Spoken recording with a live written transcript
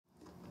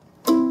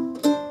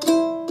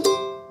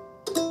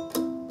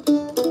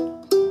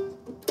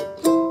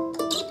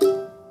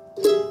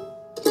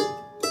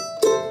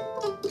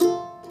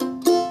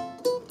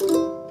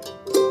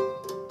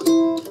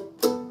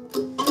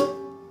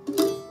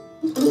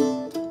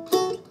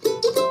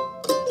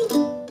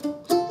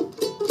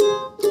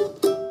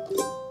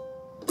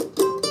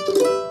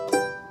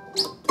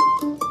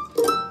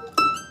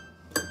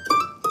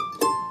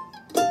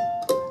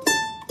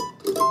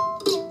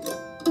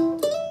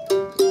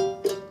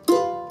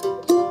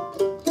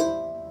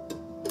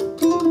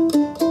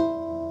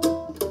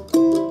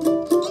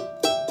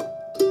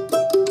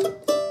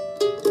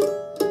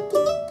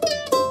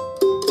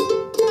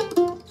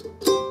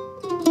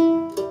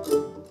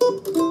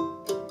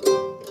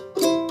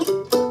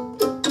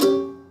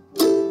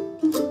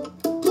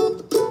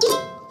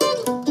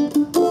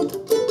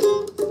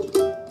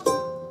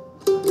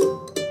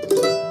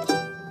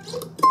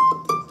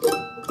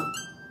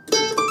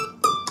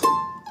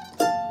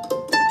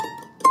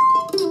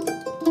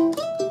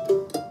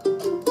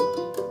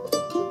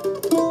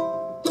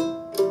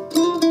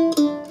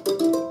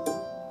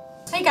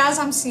guys,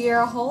 I'm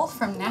Sierra Hull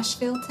from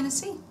Nashville,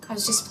 Tennessee. I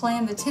was just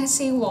playing the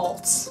Tennessee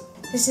Waltz.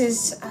 This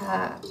is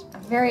a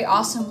very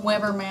awesome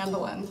Weber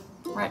mandolin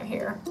right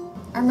here.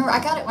 I remember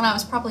I got it when I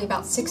was probably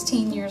about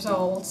 16 years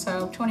old,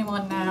 so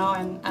 21 now,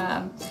 and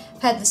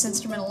I've had this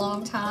instrument a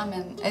long time,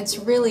 and it's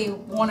really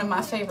one of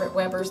my favorite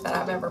Webers that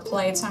I've ever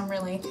played, so I'm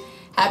really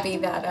happy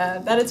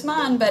that it's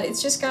mine. But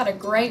it's just got a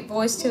great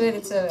voice to it.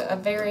 It's a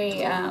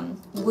very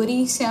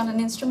woody sounding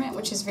instrument,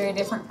 which is very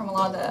different from a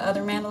lot of the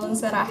other mandolins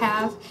that I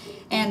have,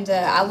 and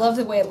I love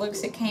the way it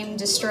looks. It came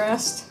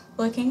distressed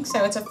looking,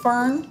 so it's a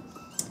Fern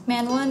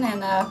mandolin,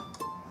 and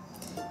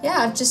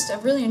yeah, I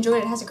really enjoyed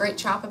it. It has a great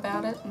chop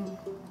about it, and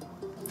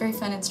very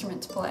fun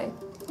instrument to play.